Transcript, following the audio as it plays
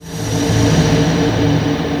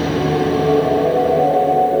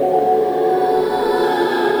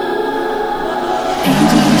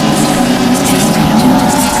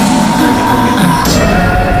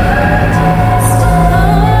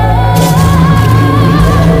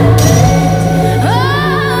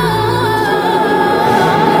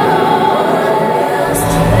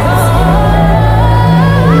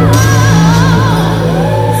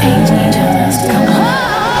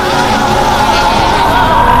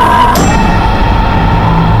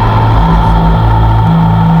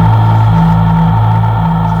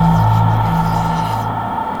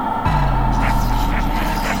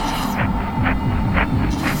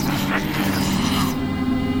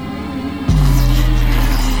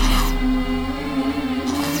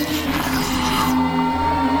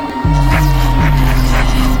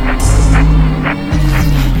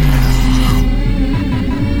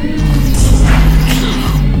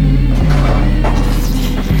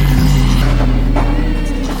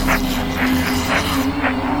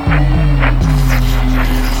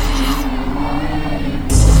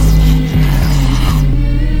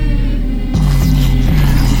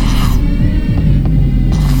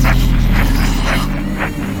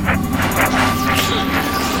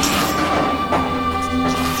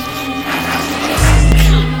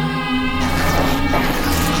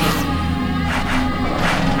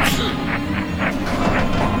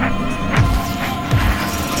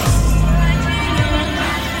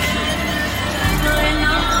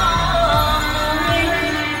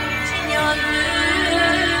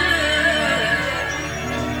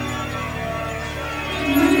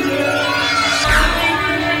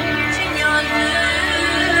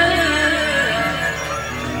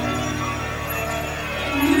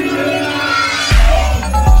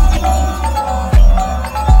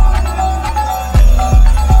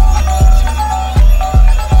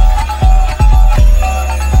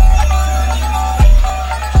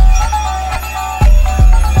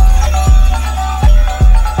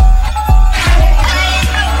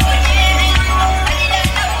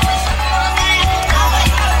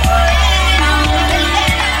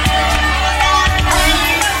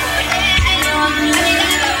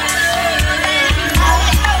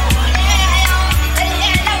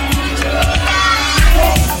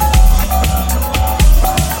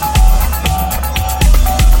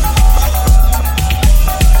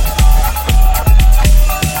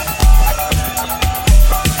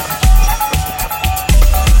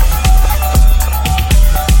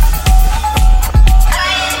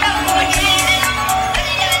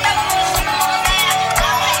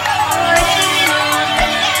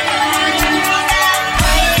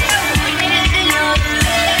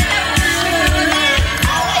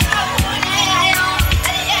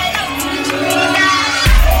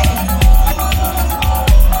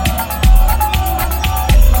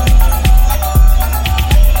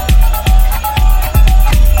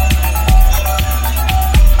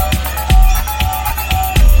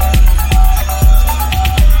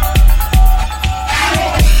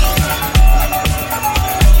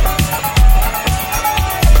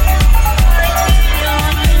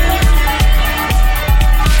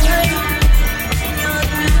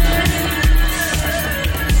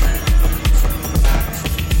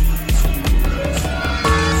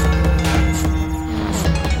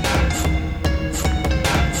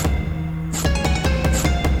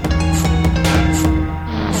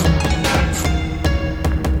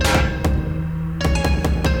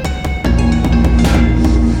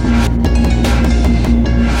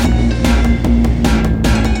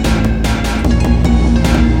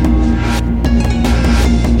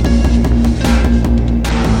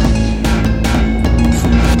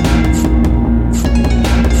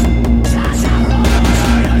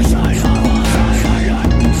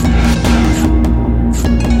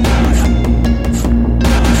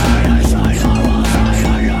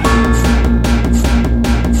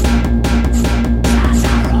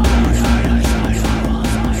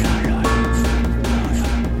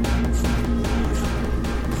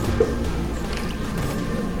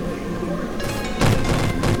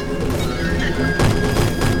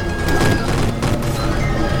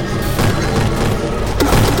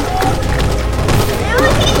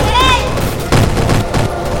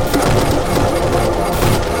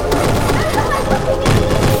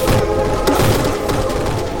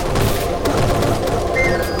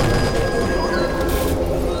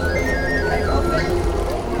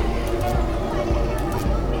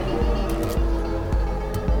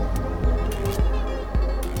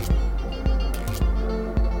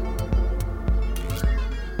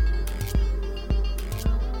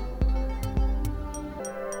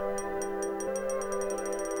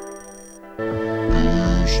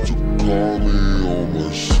call me on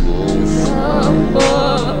my cell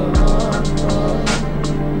phone.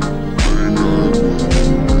 Late night when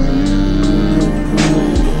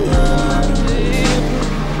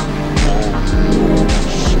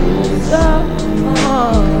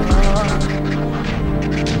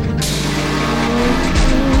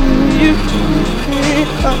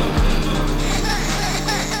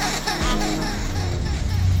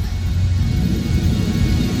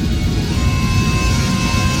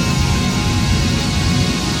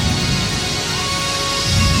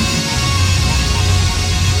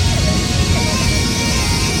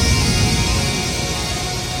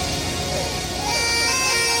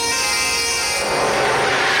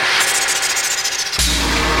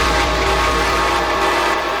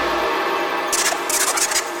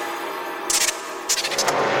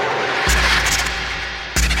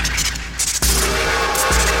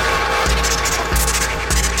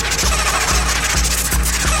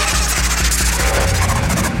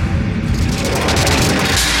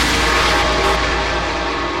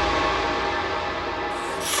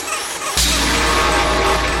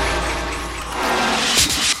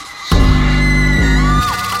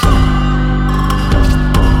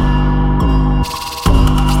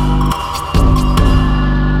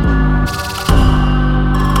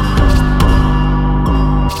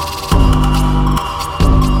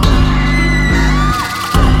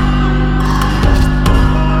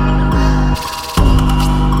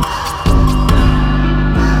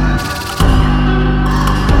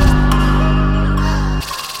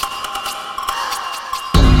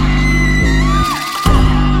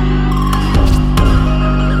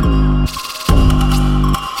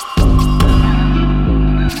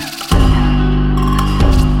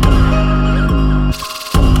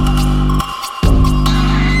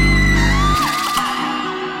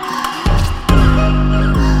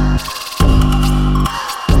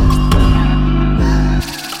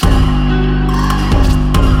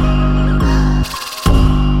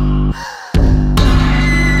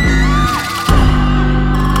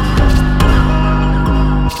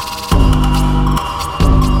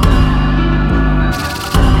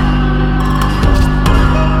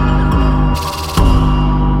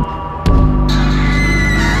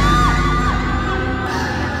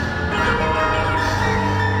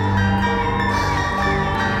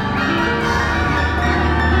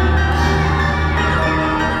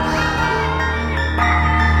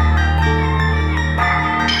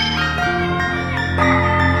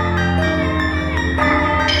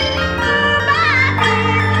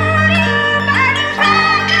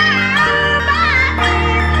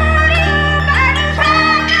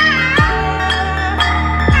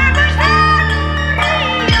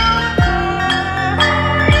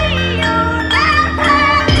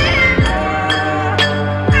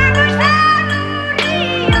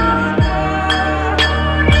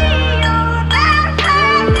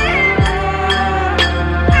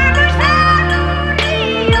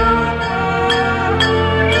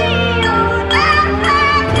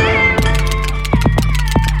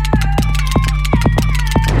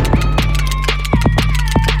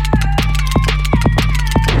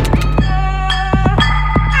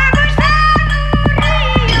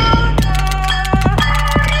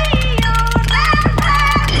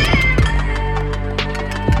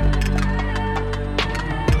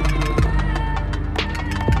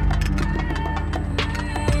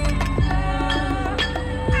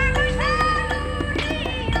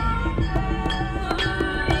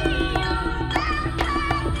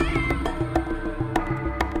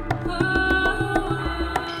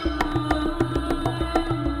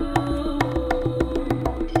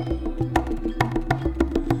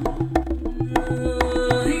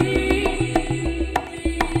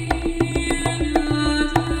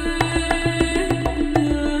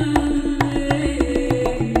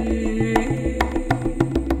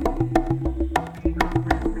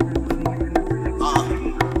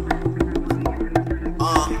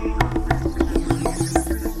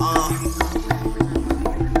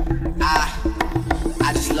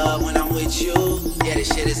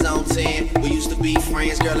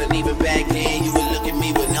friends, girl, and even back then you would look at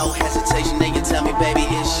me with no hesitation. Then you tell me, baby,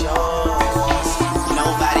 it's yours.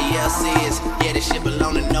 Nobody else is. Yeah, this shit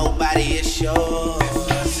belong to nobody, it's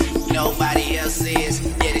yours. Nobody else is.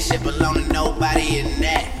 Yeah, this shit belong to nobody in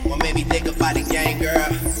that. What made me think about the game, girl?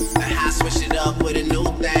 And how I switch it up with a new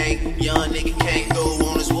thing. Young nigga can't go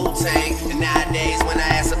on his Wu-Tang. And nowadays when I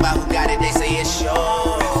ask about who got it, they say it's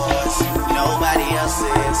yours. Nobody else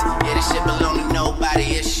is. Yeah, this shit belong to nobody,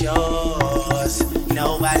 it's yours.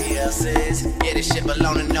 Nobody else is. Yeah, this shit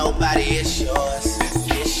belong to nobody, it's yours.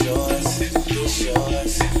 It's yours. It's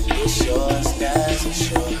yours. It's yours, guys,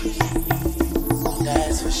 it's yours.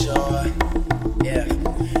 Yeah,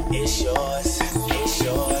 it's yours.